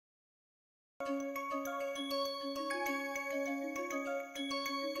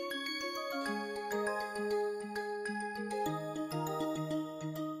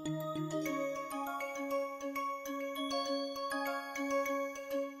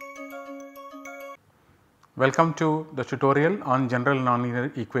Welcome to the tutorial on general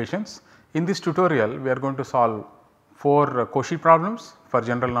nonlinear equations. In this tutorial we are going to solve 4 Cauchy problems for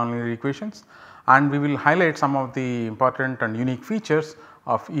general nonlinear equations, and we will highlight some of the important and unique features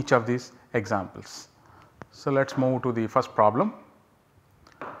of each of these examples. So, let us move to the first problem.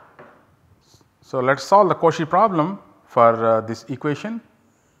 So, let us solve the Cauchy problem for this equation.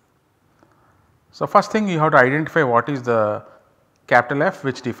 So, first thing you have to identify what is the capital F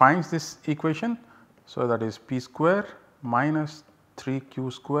which defines this equation. So, that is p square minus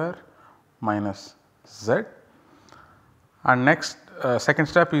 3q square minus z, and next second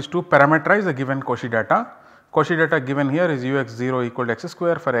step is to parameterize the given Cauchy data. Cauchy data given here is ux0 equal to x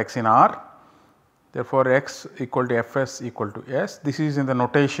square for x in R. Therefore, x equal to fs equal to s. This is in the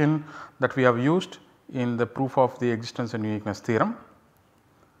notation that we have used in the proof of the existence and uniqueness theorem.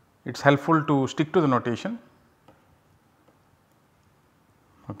 It is helpful to stick to the notation.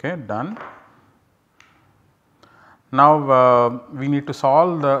 Okay, done. Now, we need to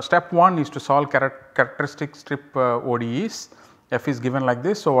solve the step 1 is to solve characteristic strip ODEs. F is given like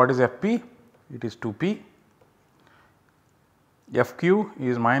this. So, what is Fp? It is 2p. Fq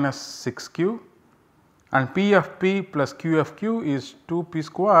is minus 6q, and P of p plus Q of q is 2p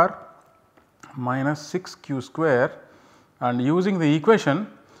square minus 6q square, and using the equation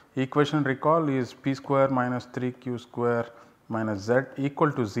recall is p square minus 3q square minus z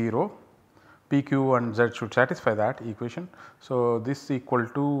equal to 0. P, Q and Z should satisfy that equation. So, this is equal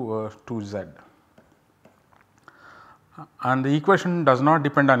to 2Z, and the equation does not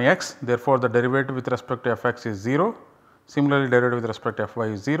depend on x, therefore, the derivative with respect to fx is 0. Similarly, derivative with respect to fy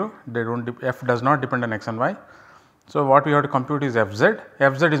is 0, they do not f does not depend on x and y. So, what we have to compute is fz,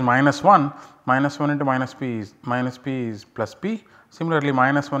 fz is minus 1, minus 1 into minus p is plus p, similarly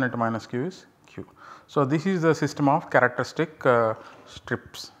minus 1 into minus q is q. So, this is the system of characteristic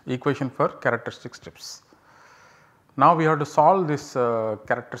strips, equation for characteristic strips. Now, we have to solve this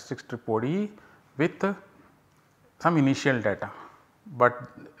characteristic strip ODE with some initial data, but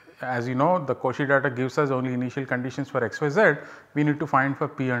as you know the Cauchy data gives us only initial conditions for x, y, z. We need to find for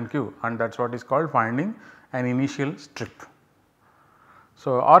p and q, and that is what is called finding an initial strip.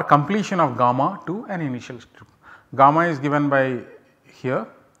 So, or completion of gamma to an initial strip. Gamma is given by here,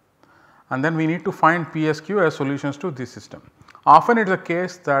 and then we need to find PSQ as solutions to this system. Often it is the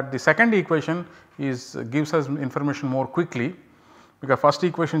case that the second equation gives us information more quickly, because first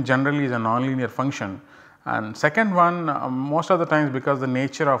equation generally is a nonlinear function, and second one most of the times, because the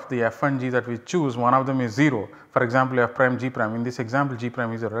nature of the f and g that we choose, one of them is 0. For example, f prime g prime, in this example g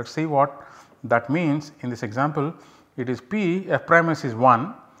prime is 0. Let us see what that means. In this example it is p f prime s is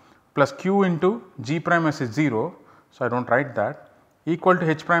 1 plus q into g prime s is 0. So, I do not write that, equal to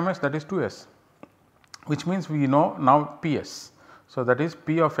h prime s, that is 2s, which means we know now Ps. So, that is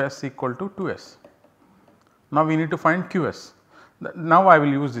P of s equal to 2s. Now, we need to find Qs. Now, I will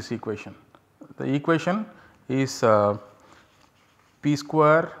use this equation. The equation is p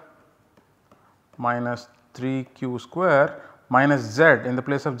square minus 3q square minus z, in the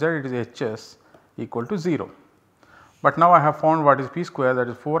place of z it is hs equal to 0. But now, I have found what is p square, that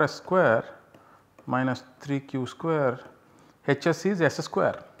is 4s square minus 3q square, hs is s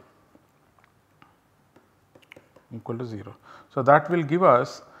square equal to 0. So, that will give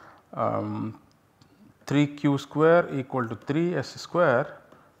us 3q square equal to 3s square,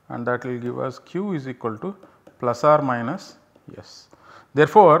 and that will give us q is equal to plus or minus s.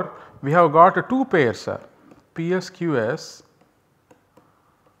 Therefore, we have got 2 pairs Ps Qs.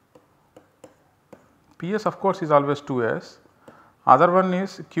 Ps of course is always 2s, other one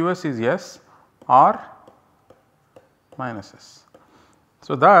is Qs is s or minus s.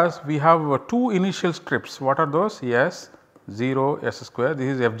 So, thus we have 2 initial strips. What are those? S 0 s square,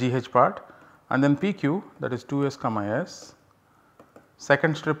 this is FGH part, and then PQ, that is 2s comma s.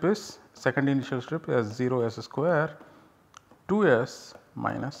 Second strip is second initial strip as 0 s square 2s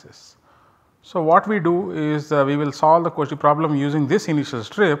minus s. So, what we do is we will solve the Cauchy problem using this initial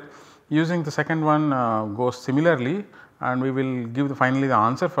strip. Using the second one goes similarly, and we will give finally the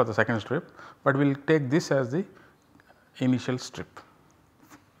answer for the second strip, but we will take this as the initial strip.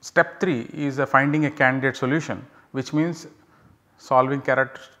 Step 3 is finding a candidate solution, which means solving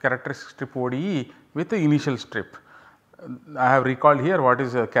characteristic strip ODE with the initial strip. I have recalled here what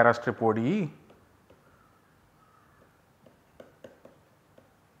is a characteristic strip ODE.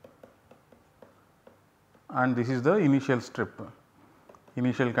 And this is the initial strip,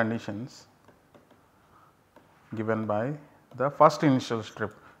 initial conditions given by the first initial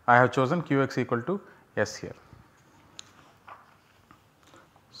strip. I have chosen Qx equal to s here.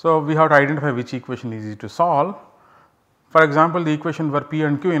 So, we have to identify which equation is easy to solve. For example, the equation for p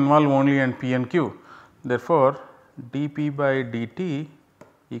and q involve only and p and q. Therefore, dp by dt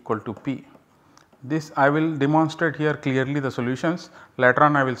equal to p. This I will demonstrate here clearly the solutions, later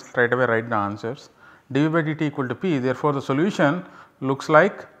on I will straight away write the answers. dv by dt equal to p, therefore, the solution looks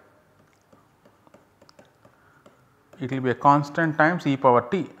like it will be a constant times e power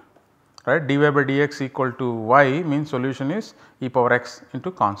t, right. dy by dx equal to y means solution is e power x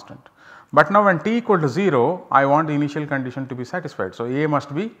into constant. But now when t equal to 0, I want the initial condition to be satisfied. So, a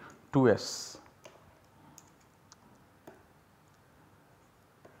must be 2s.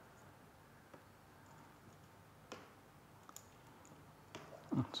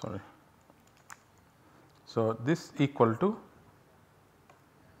 Sorry. So, this equal to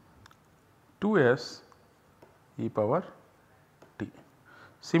 2s e power t.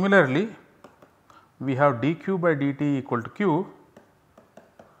 Similarly, we have dq by dt equal to q,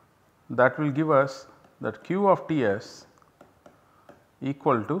 that will give us that q of Ts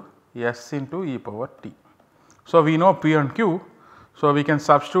equal to s into e power t. So, we know p and q. So, we can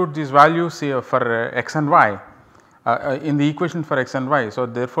substitute these values here for x and y in the equation for x and y. So,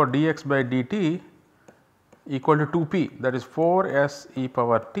 therefore, dx by dt equal to 2p, that is 4s e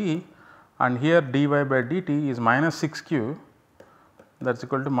power t, and here dy by dt is minus 6q, that is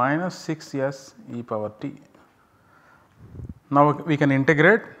equal to minus 6s e power t. Now, we can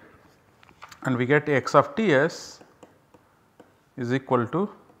integrate and we get x of Ts is equal to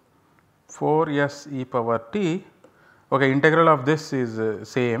 4s e power t. Okay, integral of this is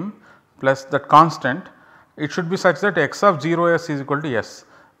same plus that constant, it should be such that x of 0s is equal to s.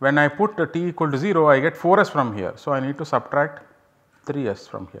 When I put t equal to 0, I get 4s from here. So, I need to subtract 3s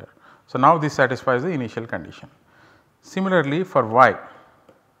from here. So, now this satisfies the initial condition. Similarly, for y,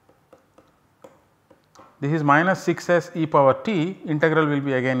 this is minus 6s e power t, integral will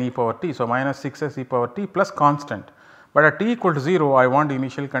be again e power t. So, minus 6s e power t plus constant, but at t equal to 0, I want the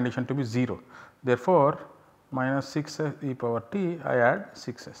initial condition to be 0. Therefore, minus 6s e power t, I add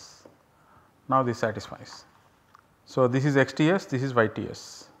 6s. Now, this satisfies. So, this is xts, this is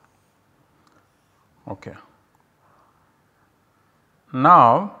yts. Okay.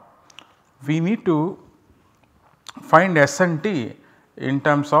 Now, we need to find s and t in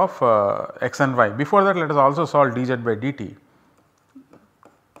terms of x and y. Before that, let us also solve dz by dt.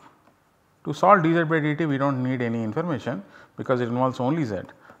 To solve dz by dt, we do not need any information because it involves only z.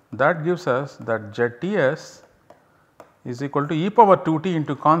 That gives us that zts is equal to e power 2t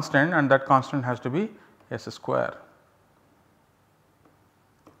into constant, and that constant has to be s square.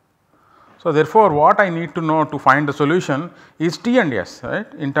 So, therefore, what I need to know to find the solution is t and s, right,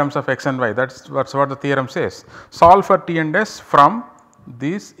 in terms of x and y, that is what the theorem says. Solve for t and s from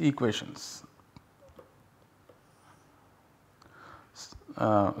these equations.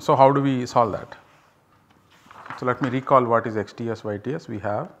 So, how do we solve that? So, let me recall what is xts, yts. We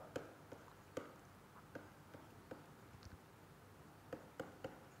have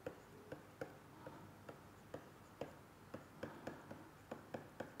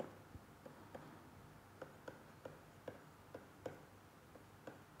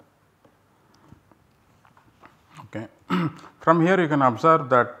okay. From here you can observe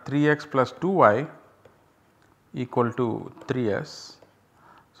that 3x plus 2y equal to 3s.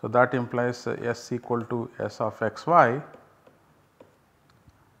 So, that implies s equal to s of xy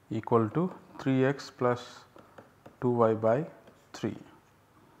equal to 3x plus 2y by 3.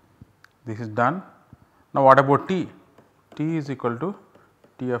 This is done. Now, what about t? T is equal to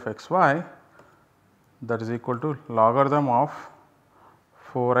t of xy, that is equal to logarithm of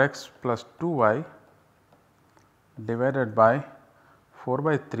 4x plus 2y divided by 4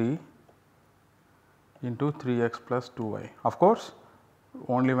 by 3 into 3x plus 2y. Of course,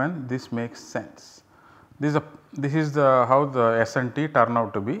 only when this makes sense. This is how the s and t turn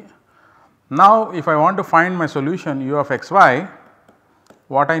out to be. Now, if I want to find my solution u of xy,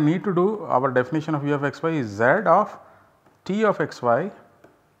 what I need to do, our definition of u of xy is z of t of xy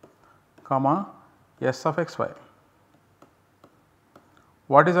comma s of xy.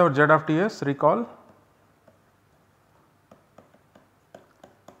 What is our z of ts? Recall,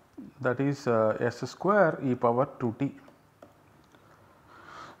 that is s square e power 2t.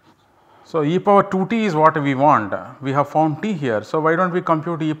 So, e power 2t is what we want, we have found t here. So, why do not we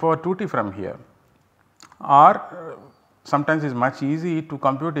compute e power 2t from here, or sometimes it is much easy to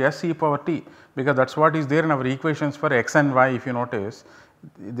compute s e power t, because that is what is there in our equations for x and y. If you notice,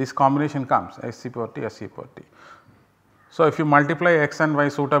 this combination comes s e power t, s e power t. So, if you multiply x and y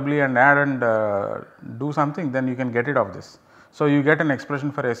suitably and add and do something, then you can get rid of this. So, you get an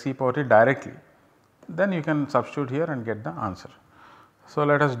expression for s e power t directly, then you can substitute here and get the answer. So,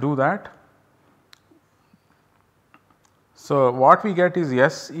 let us do that. So, what we get is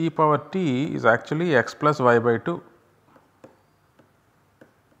s e power t is actually x plus y by 2,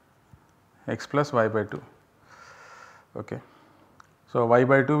 x plus y by 2. Okay. So, y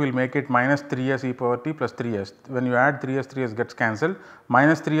by 2 will make it minus 3s e power t plus 3s. When you add 3s gets cancelled,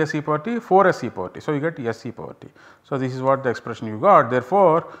 minus 3s e power t, 4s e power t. So, you get s e power t. So, this is what the expression you got.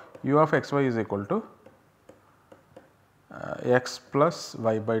 Therefore, u of x y is equal to x plus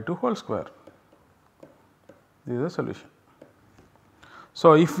y by 2 whole square. This is the solution.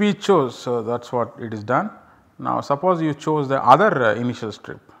 So, if we chose, so that is what it is done. Now, suppose you chose the other initial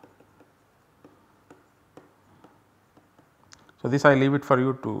strip. So, this I leave it for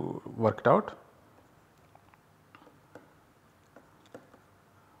you to work it out.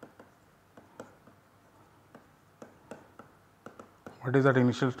 What is that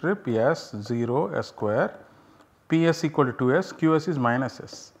initial strip? S 0 s square, P s equal to 2s, Q s is minus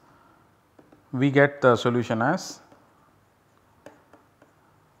s. We get the solution as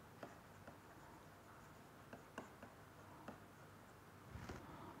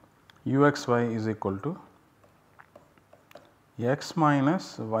u x y is equal to x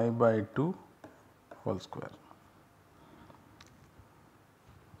minus y by 2 whole square.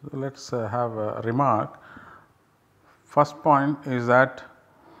 So, let us have a remark. First point is that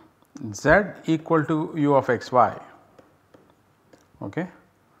z equal to u of x y. Okay.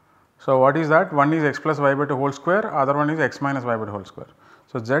 So, what is that? One is x plus y by 2 whole square, other one is x minus y by 2 whole square.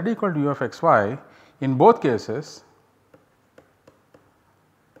 So, z equal to u of x y in both cases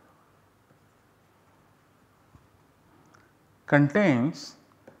contains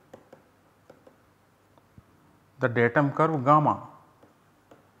the datum curve gamma.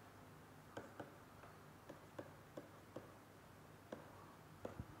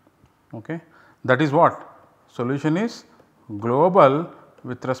 Okay. That is what? Solution is global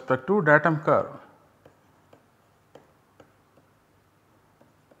with respect to datum curve.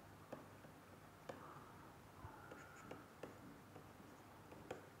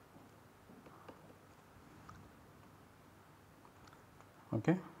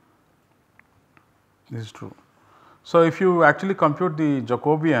 Okay. This is true. So, if you actually compute the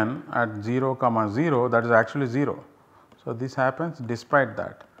Jacobian at 0 comma 0, that is actually 0. So, this happens despite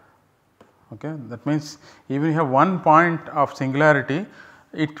that. Okay. That means, even if you have one point of singularity,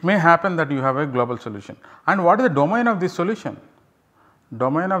 it may happen that you have a global solution. And what is the domain of this solution?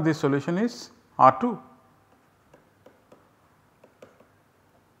 Domain of this solution is R2.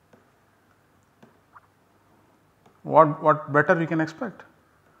 What better we can expect?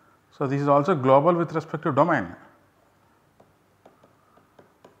 So, this is also global with respect to domain.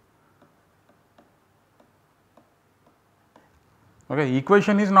 Okay,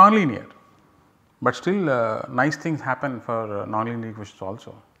 equation is nonlinear, but still nice things happen for nonlinear equations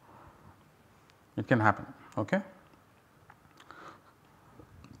also. It can happen. Okay.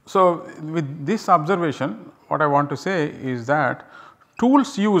 So, with this observation, what I want to say is that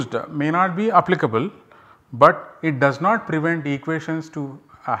tools used may not be applicable, but it does not prevent equations to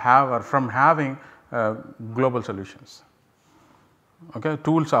have or from having global solutions. Okay.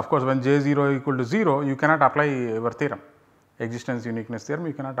 Tools, of course, when J0 equal to 0, you cannot apply your theorem, existence uniqueness theorem,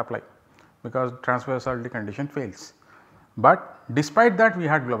 you cannot apply, because transversality condition fails. But despite that, we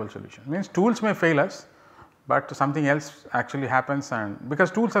had global solution, means tools may fail us, but something else actually happens, and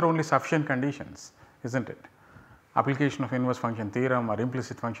because tools are only sufficient conditions, is not it? Application of inverse function theorem or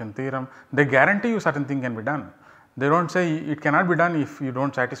implicit function theorem, they guarantee you certain thing can be done. They do not say it cannot be done if you do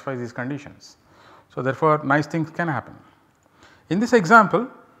not satisfy these conditions. So, therefore, nice things can happen. In this example,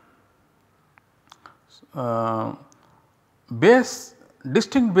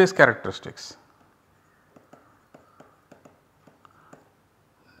 distinct base characteristics.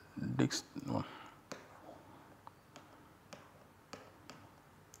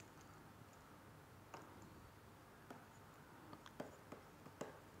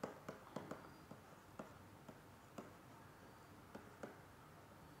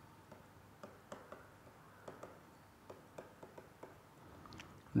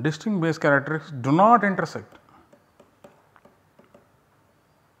 Distinct base characteristics do not intersect.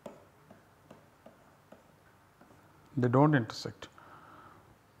 They do not intersect.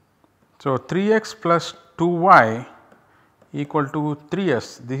 So, 3x plus 2y equal to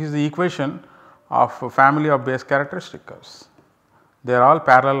 3s, this is the equation of a family of base characteristic curves. They are all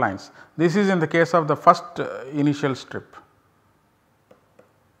parallel lines. This is in the case of the first initial strip.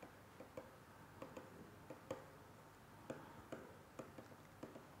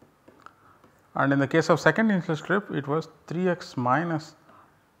 And in the case of second initial strip, it was 3x minus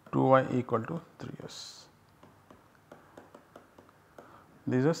 2y equal to 3s.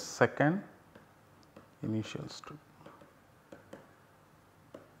 This is second initial strip.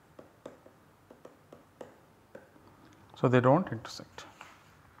 So, they do not intersect.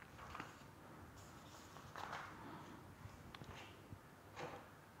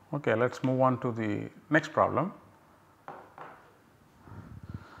 Okay, let us move on to the next problem.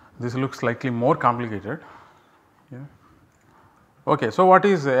 This looks slightly more complicated. Yeah. Okay, so what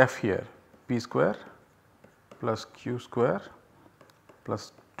is f here? P square plus q square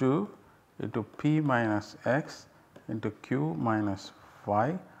plus 2 into p minus x into q minus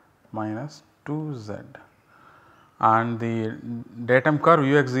y minus 2z, and the datum curve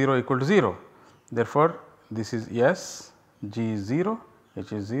u x 0 equal to 0. Therefore, this is S, G is 0,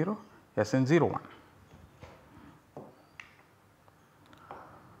 H is 0, S in 0 1.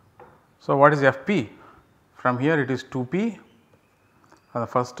 So, what is f p? From here it is 2 p for the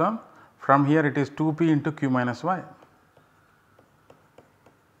first term, from here it is 2 p into q minus y,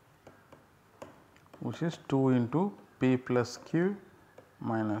 which is 2 into p plus q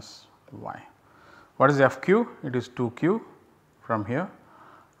minus y. What is f q? It is 2 q from here,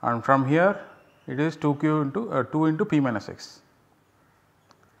 and from here it is 2 q into 2 into p minus x.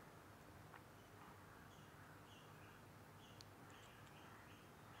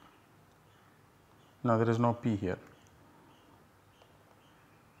 Now, there is no p here.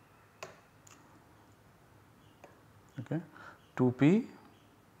 Okay. 2 p,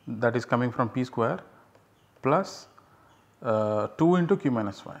 that is coming from p square, plus 2 into q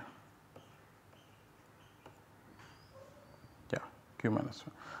minus y. Yeah, q minus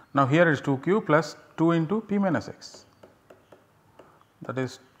y. Now, here is 2 q plus 2 into p minus x, that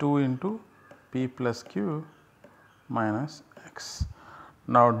is 2 into p plus q minus x.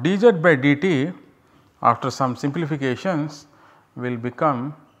 Now, dz by dt after some simplifications will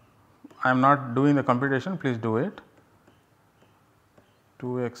become, I am not doing the computation, please do it,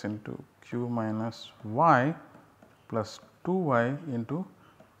 2x into q minus y plus 2y into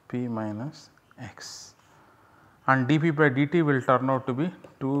p minus x, and dp by dt will turn out to be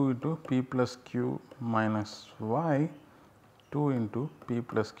 2 into p plus q minus y, 2 into p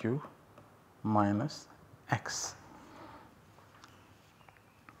plus q minus x.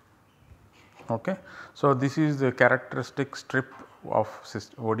 Okay. So, this is the characteristic strip of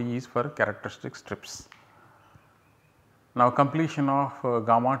ODEs for characteristic strips. Now, completion of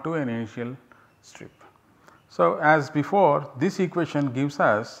gamma to an initial strip. So, as before, this equation gives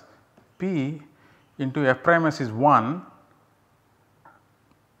us p into f prime s is 1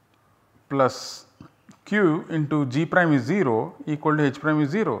 plus q into g prime is 0 equal to h prime is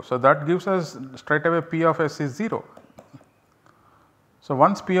 0. So, that gives us straight away p of s is 0. So,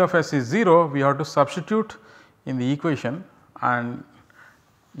 once p of s is 0, we have to substitute in the equation and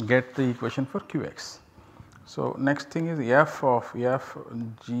get the equation for q x. So, next thing is f of f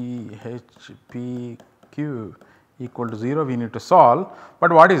g h p q equal to 0, we need to solve,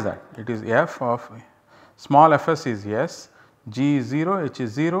 but what is that? It is f of small f s is s, g is 0, h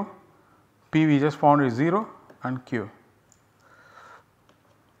is 0, p we just found is 0 and q.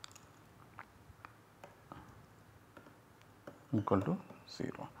 Equal to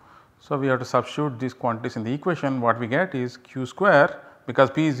 0. So, we have to substitute these quantities in the equation. What we get is q square,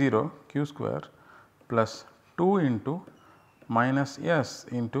 because p is 0, q square plus 2 into minus s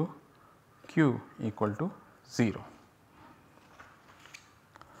into q equal to 0.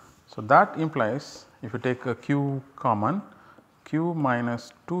 So, that implies if you take a q common, q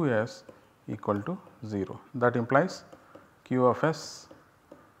minus 2s equal to 0. That implies q of s,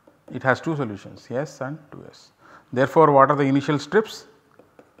 it has two solutions, s and 2s. Therefore, what are the initial strips?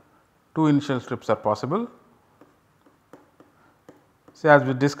 Two initial strips are possible. See, as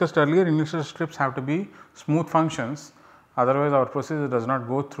we discussed earlier, initial strips have to be smooth functions, otherwise our procedure does not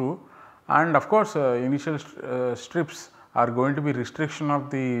go through, and of course, initial strips are going to be restriction of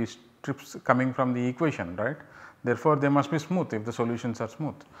the strips coming from the equation, right. Therefore, they must be smooth if the solutions are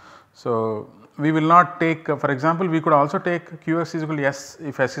smooth. So, we will not take for example, we could also take q s is equal to s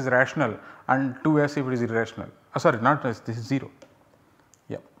if s is rational and 2s if it is irrational, sorry not s, this is 0.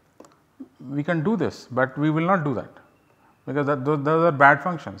 Yeah, we can do this, but we will not do that, because those are bad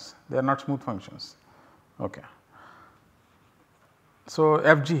functions, they are not smooth functions. Okay. So,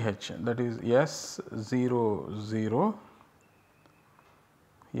 FGH, that is S 0 0,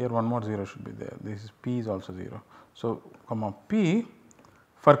 here one more 0 should be there, this is P is also 0. So, comma P,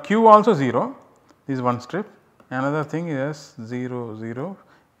 for Q also 0, this is one strip, another thing is 0 0,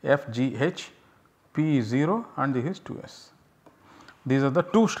 FGH, P is 0 and this is 2S. These are the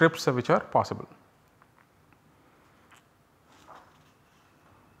two strips which are possible.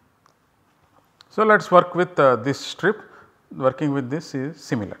 So, let us work with this strip, working with this is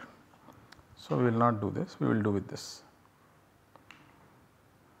similar. So, we will not do this, we will do with this.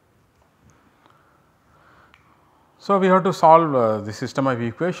 So, we have to solve the system of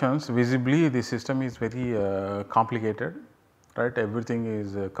equations. Visibly the system is very complicated, right, everything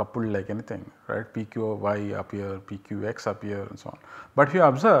is coupled like anything, right, pqy up here, pqx up here and so on. But if you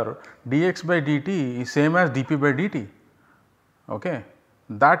observe dx by dt is same as dp by dt, okay.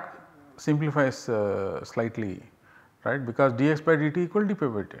 That simplifies slightly, right, because dx by dt equal dp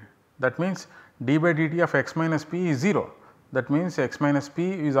by dt. That means d by dt of x minus p is 0, that means x minus p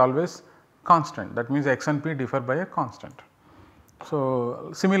is always constant, that means x and p differ by a constant.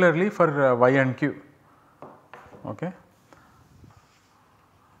 So, similarly for y and q, okay.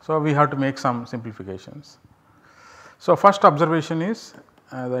 So, we have to make some simplifications. So, first observation is,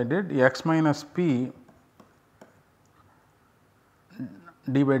 as I did, x minus p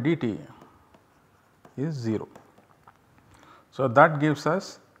d by dt is 0. So, that gives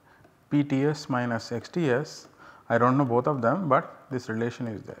us pts minus xts. I do not know both of them, but this relation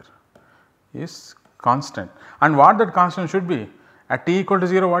is there, is constant. And what that constant should be? At t equal to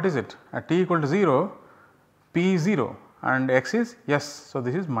 0, what is it? At t equal to 0, p is 0 and x is s. So,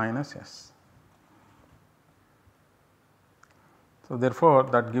 this is minus s. So, therefore,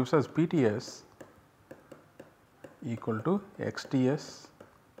 that gives us pts equal to xts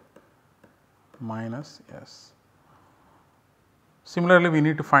minus s. Similarly, we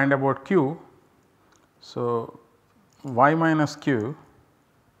need to find about q. So, y minus q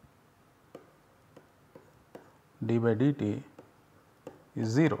d by dt is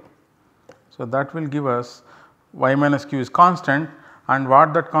 0. So, that will give us y minus q is constant, and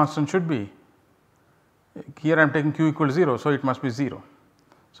what that constant should be? Here I am taking q equal to 0. So, it must be 0.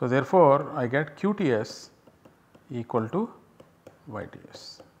 So, therefore, I get qts equal to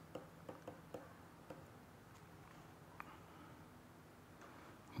yts.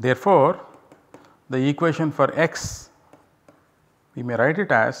 Therefore, the equation for x, we may write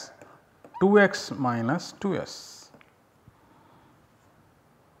it as 2x minus 2s.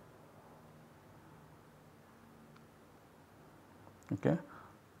 Okay.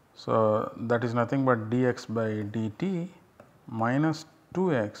 So, that is nothing but dx by dt minus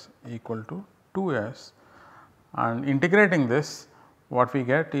 2x equal to 2s, and integrating this, what we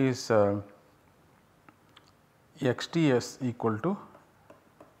get is xts equal to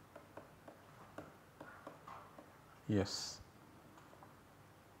yes,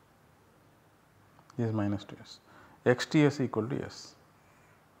 this is minus 2s, xts equal to s.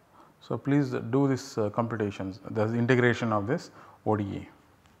 So, please do this computations, the integration of this ODE.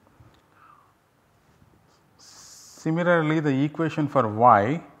 Similarly, the equation for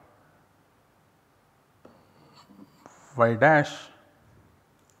y dash,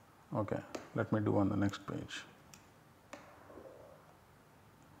 okay, let me do on the next page.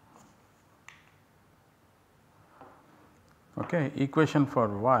 Okay, equation for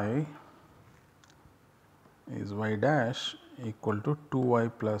y is y dash equal to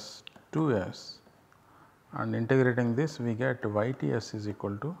 2y plus 2s, and integrating this we get yts is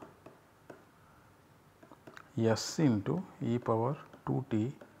equal to s into e power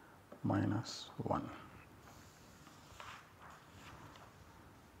 2t minus 1.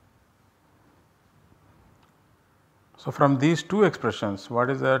 So, from these two expressions, what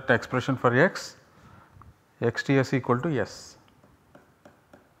is that expression for x? xts equal to s.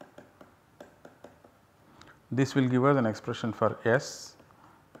 This will give us an expression for s,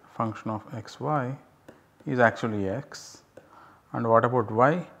 function of xy is actually x, and what about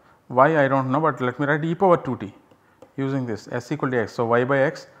y? Y I do not know, but let me write e power 2t using this s equal to x. So, y by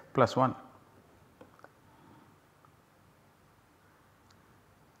x plus 1.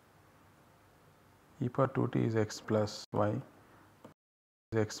 E power 2t is x plus y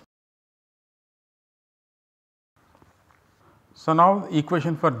is x. So, now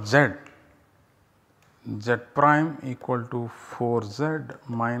equation for z prime equal to 4z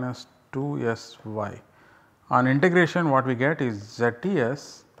minus 2sy. On integration, what we get is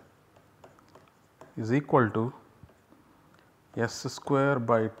zts is equal to s square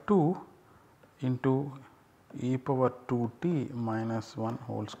by 2 into e power 2t minus 1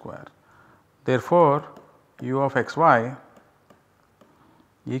 whole square. Therefore, u of xy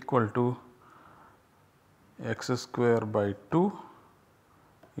equal to x square by 2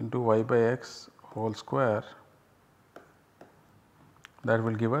 into y by x whole square, that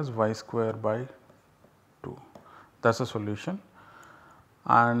will give us y square by 2. That is a solution,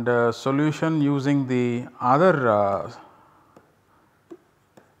 and solution using the other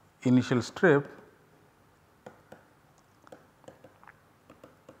initial strip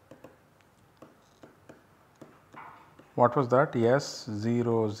what was that? S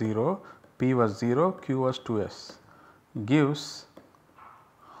 0 0, P was 0, Q was 2s, gives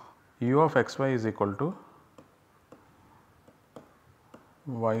u of xy is equal to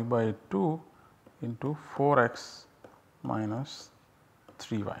y by 2 into 4x minus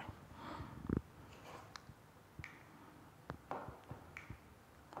 3y.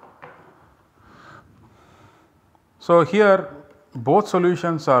 So, here both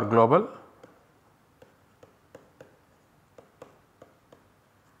solutions are global.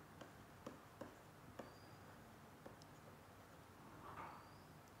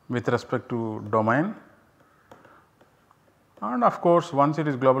 With respect to domain, and of course, once it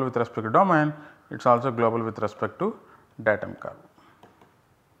is global with respect to domain, it is also global with respect to datum curve.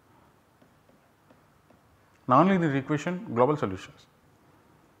 Nonlinear equation, global solutions.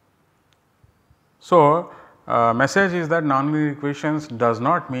 So, message is that nonlinear equations does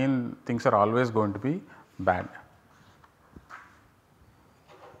not mean things are always going to be bad.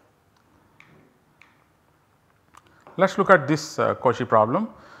 Let us look at this Cauchy problem,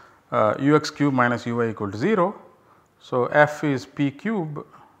 ux cube minus uy equal to 0. So, f is p cube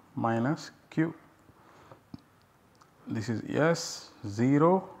minus q, this is s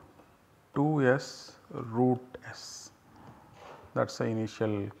 0 to s root s, that is the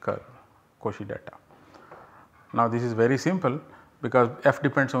initial curve Cauchy data. Now, this is very simple because f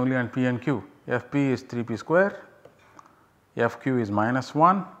depends only on p and q, f p is 3 p square, f q is minus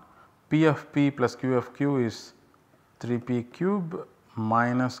 1, p of p plus q of q is 3 p cube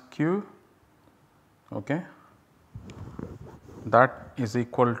minus q, okay. That is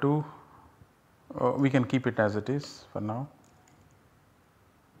equal to, we can keep it as it is for now,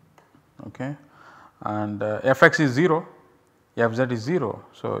 okay. And fx is 0, fz is 0.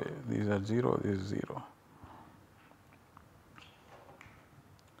 So, these are 0, this is 0.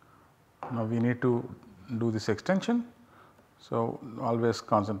 Now, we need to do this extension. So, always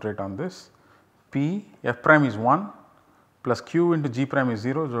concentrate on this, p f prime is 1 plus q into g prime is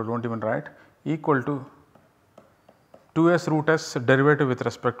 0, so do not even write, equal to 2s root s derivative with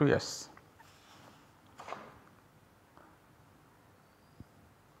respect to s.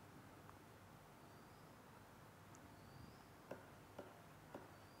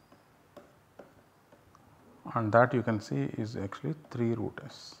 And that you can see is actually 3 root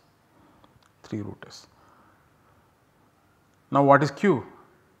s, 3 root s. Now, what is q?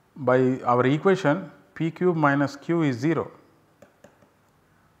 By our equation p cube minus q is 0.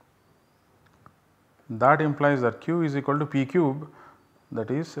 That implies that q is equal to p cube, that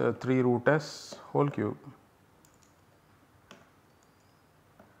is 3 root s whole cube.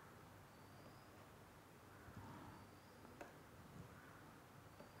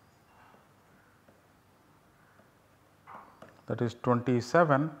 That is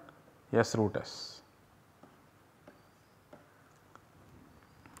 27 s root s.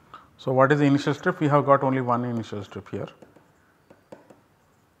 So, what is the initial strip? We have got only one initial strip here.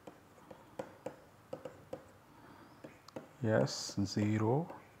 S 0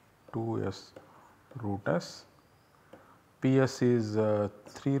 2 s root s, Ps is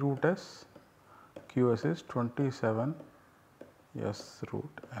 3 root s, Qs is 27 s root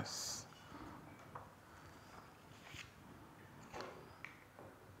s.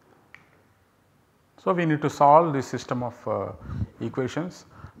 So, we need to solve this system of equations.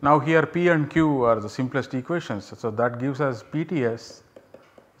 Now, here p and q are the simplest equations. So, that gives us Pts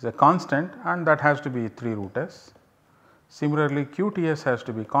is a constant and that has to be 3 root s. Similarly, Qts has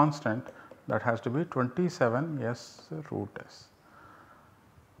to be constant, that has to be 27 s root s.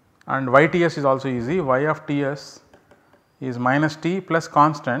 And Yts is also easy, y of Ts is minus t plus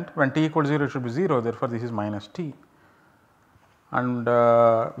constant, when t equals 0 it should be 0, therefore, this is minus t. And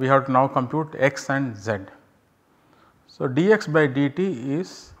we have to now compute x and z. So, dx by dt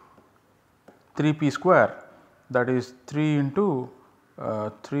is 3 p square, that is 3 into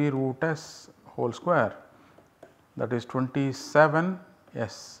 3 root s whole square, that is 27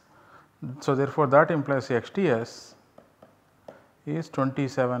 s. So, therefore, that implies xts is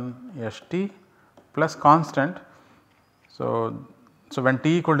 27 st plus constant. So, when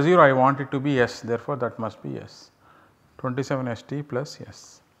t equal to 0 I want it to be s, therefore, that must be s, 27 st plus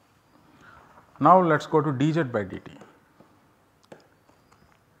s. Now, let us go to dz by dt,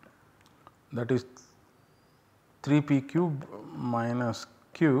 that is 3 p cube minus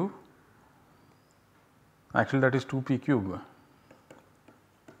q, actually that is 2 p cube,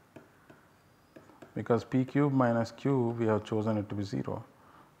 because p cube minus q we have chosen it to be 0.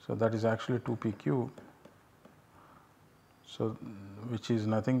 So, that is actually 2 p cube. So, which is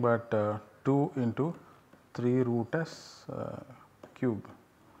nothing but 2 into 3 root s cube,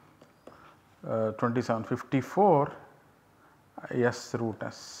 27 54 s root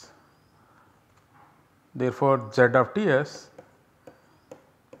s. Therefore, z of Ts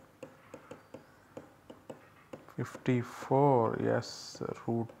 54 s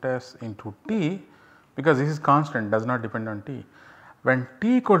root s into t, because this is constant, does not depend on t. When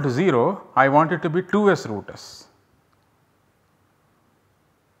t equal to 0, I want it to be 2s root s.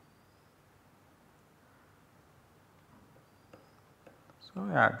 So,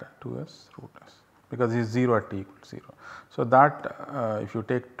 add that 2s root s, because this is 0 at t equals 0. So, that if you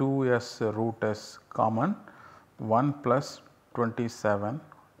take 2s root s common, 1 plus 27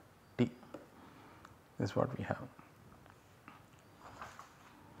 t is what we have.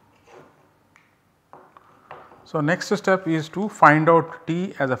 So, next step is to find out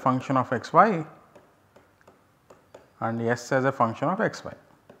t as a function of x y and s as a function of x y.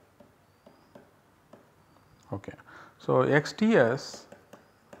 Okay. So, x t s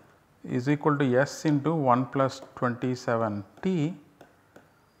is equal to s into 1 plus 27 t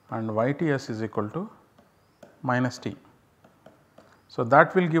and y t s is equal to minus t. So,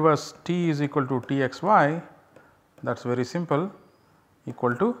 that will give us t is equal to t x y, that is very simple,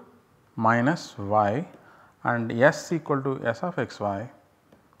 equal to minus y, and s equal to s of x y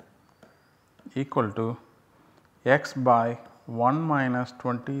equal to x by 1 minus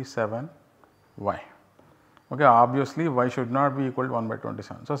 27 y. Okay, obviously y should not be equal to 1 by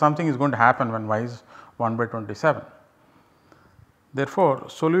 27. So, something is going to happen when y is 1 by 27. Therefore,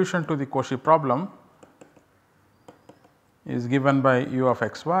 solution to the Cauchy problem is given by u of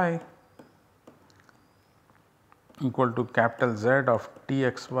x y equal to capital Z of t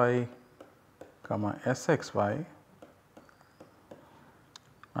x y comma s x y,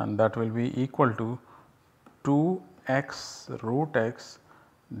 and that will be equal to 2 x root x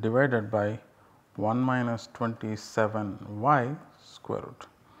divided by 1 minus 27 y square root.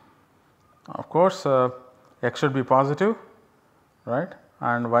 Of course, x should be positive, right,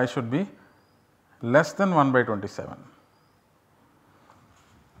 and y should be less than 1 by 27,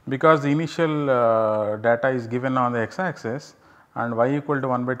 because the initial data is given on the x axis and y equal to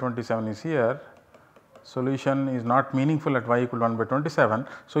 1 by 27 is here. Solution is not meaningful at y equal to 1 by 27.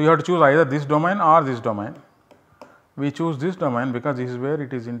 So, you have to choose either this domain or this domain. We choose this domain because this is where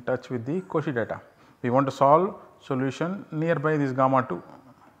it is in touch with the Cauchy data. We want to solve solution nearby this gamma 2.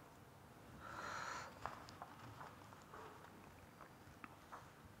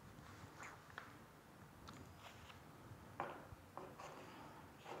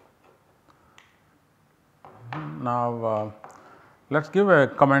 Now, let us give a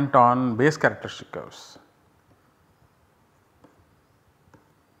comment on base characteristic curves.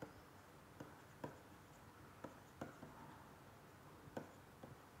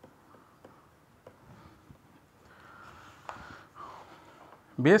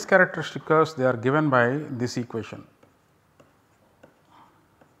 Base characteristic curves, they are given by this equation,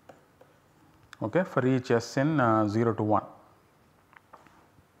 okay, for each s in 0 to 1.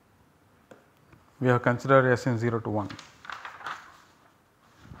 We have considered s in 0 to 1.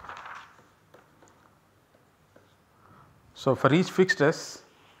 So, for each fixed s,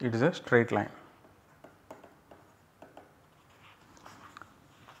 it is a straight line.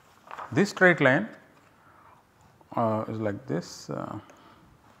 This straight line is like this.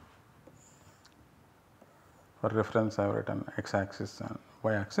 For reference, I have written x axis and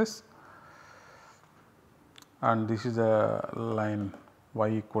y axis, and this is a line y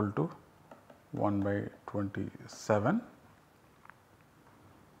equal to 1 by 27.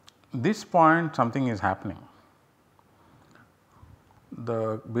 This point, something is happening.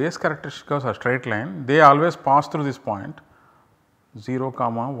 The base characteristic curves are straight line, they always pass through this point 0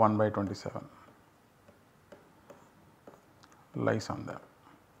 comma 1 by 27 lies on them.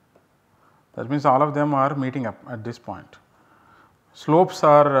 That means all of them are meeting up at this point. Slopes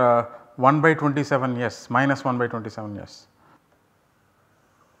are 1 by 27 yes, minus 1 by 27 yes.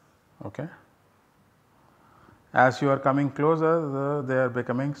 Okay. As you are coming closer, they are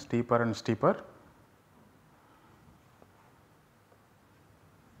becoming steeper and steeper,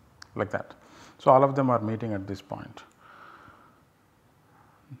 like that. So, all of them are meeting at this point,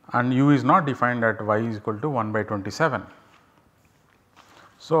 and u is not defined at y is equal to 1 by 27.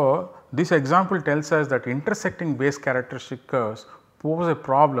 So, this example tells us that intersecting base characteristic curves pose a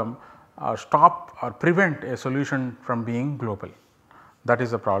problem or stop or prevent a solution from being global. That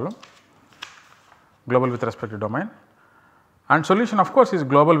is the problem, global with respect to domain, and solution of course is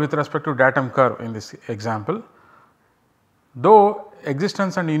global with respect to datum curve in this example. Though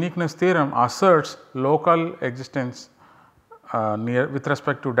existence and uniqueness theorem asserts local existence near with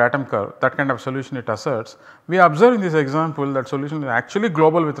respect to datum curve, that kind of solution it asserts, we observe in this example that solution is actually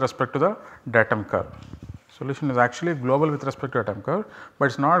global with respect to the datum curve. Solution is actually global with respect to datum curve, but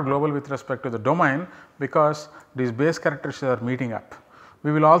it is not global with respect to the domain, because these base characteristics are meeting up.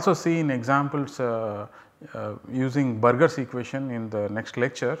 We will also see in examples using Burger's equation in the next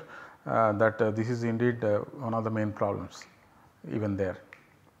lecture that this is indeed one of the main problems even there.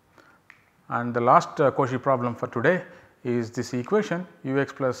 And the last Cauchy problem for today is this equation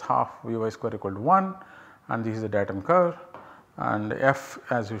ux plus half vy square equal to 1, and this is the datum curve, and f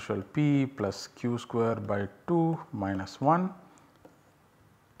as usual p plus q square by 2 minus 1.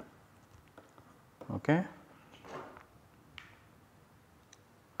 Okay.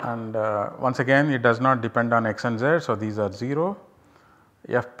 And once again it does not depend on x and z. So, these are 0,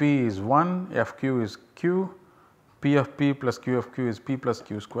 fp is 1, fq is q, p of p plus q of q is p plus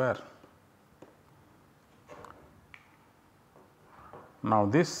q square. Now,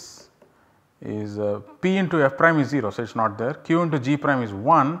 this is p into f prime is 0, so it is not there, q into g prime is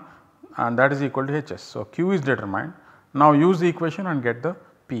 1 and that is equal to hs. So, q is determined. Now, use the equation and get the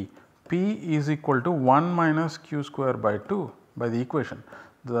p. P is equal to 1 minus q square by 2 by the equation.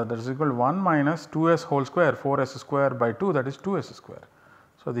 That is equal to 1 minus 2s whole square, 4s square by 2, that is 2s square.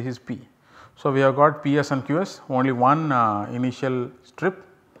 So, this is p. So, we have got ps and qs, only one initial strip.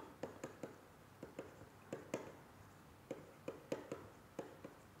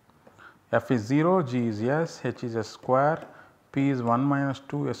 F is 0, g is s, h is s square, p is 1 minus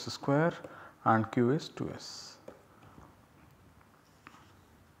 2s square and q is 2s.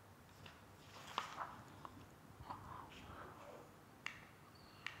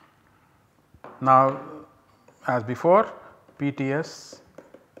 Now, as before, PTS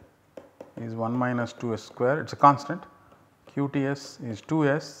is 1 minus 2s square, it is a constant, QTS is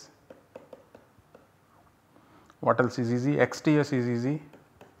 2s, what else is easy, XTS is easy,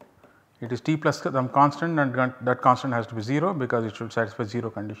 it is t plus some constant and that constant has to be 0 because it should satisfy 0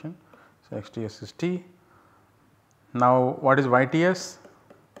 condition. So, XTS is t. Now, what is YTS?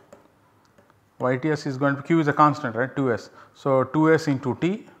 YTS is going to q is a constant, right, 2s. So, 2s into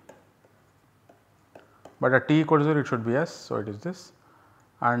t, but at t equal to 0 it should be s. So, it is this,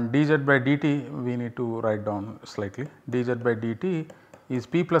 and dz by dt we need to write down slightly, dz by dt is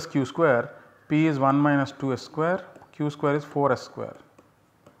p plus q square, p is 1 minus 2s square, q square is 4s square.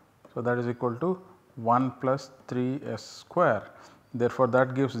 So, that is equal to 1 plus 3s square. Therefore,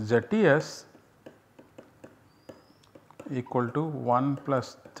 that gives ZTS equal to 1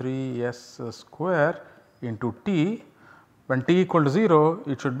 plus 3s square into t. When t equal to 0,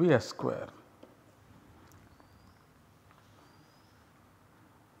 it should be s square.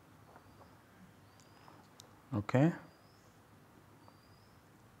 Okay.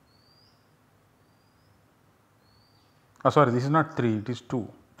 Oh, sorry, this is not 3, it is 2.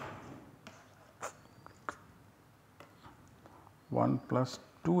 1 plus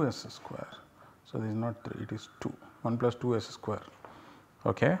 2s square. So, this is not 3, it is 2, 1 plus 2s square.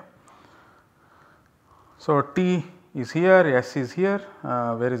 Okay. So, t is here, s is here,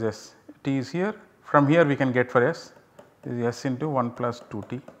 where is s? T is here, from here we can get for s, this is s into 1 plus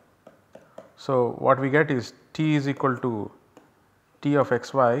 2t. So, what we get is t is equal to t of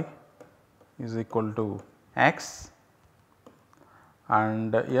xy is equal to x,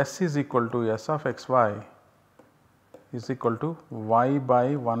 and s is equal to s of xy is equal to y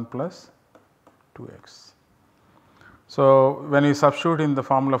by 1 plus 2x. So, when we substitute in the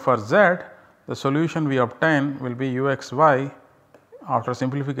formula for z, the solution we obtain will be uxy, after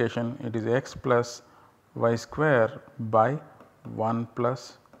simplification it is x plus y square by 1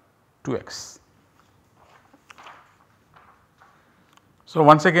 plus 2x. So,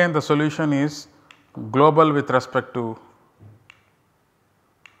 once again the solution is global with respect to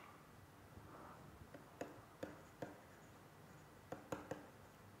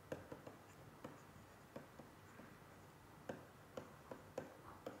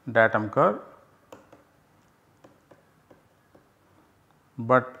datum curve,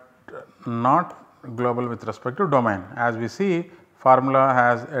 but not global with respect to domain. As we see, formula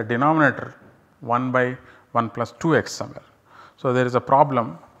has a denominator 1 by 1 plus 2x somewhere. So, there is a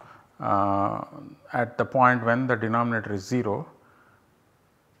problem at the point when the denominator is 0.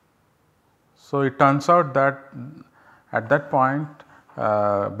 So, it turns out that at that point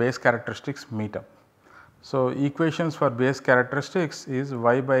base characteristics meet up. So, equations for base characteristics is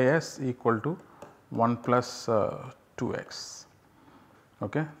y by s equal to 1 plus 2x.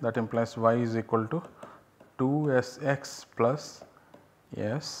 Okay. That implies y is equal to 2sx plus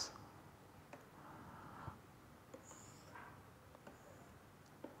s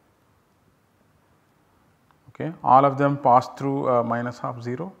okay. All of them pass through minus half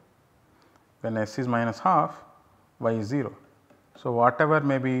 0. When s is minus half, y is 0. So, whatever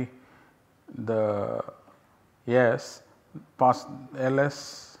may be the s pass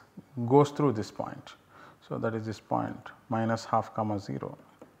ls goes through this point. So, that is this point minus half comma 0,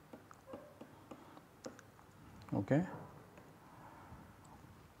 Okay.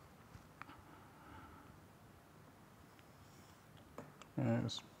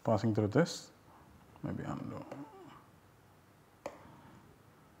 Is passing through this, maybe undo.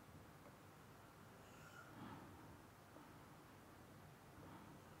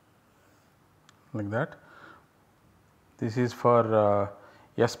 Like that. This is for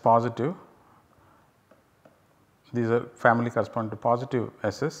S positive, these are family correspond to positive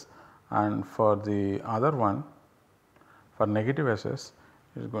S's, and for the other one for negative S's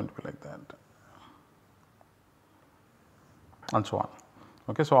it is going to be like that, and so on.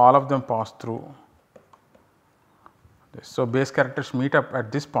 Okay, so, all of them pass through this. So, base characters meet up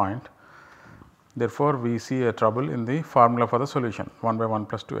at this point, therefore, we see a trouble in the formula for the solution 1 by 1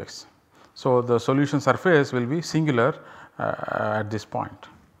 plus 2x. So, the solution surface will be singular at this point,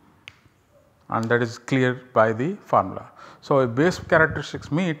 and that is clear by the formula. So, if base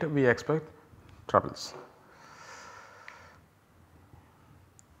characteristics meet, we expect troubles.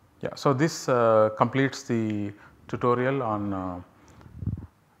 Yeah, so this completes the tutorial on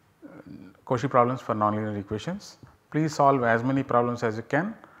Cauchy problems for nonlinear equations. Please solve as many problems as you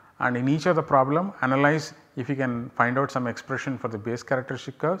can, and in each of the problem analyze if you can find out some expression for the base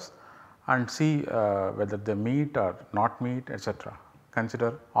characteristic curves and see whether they meet or not meet, etc.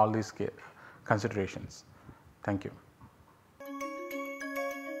 Consider all these considerations. Thank you.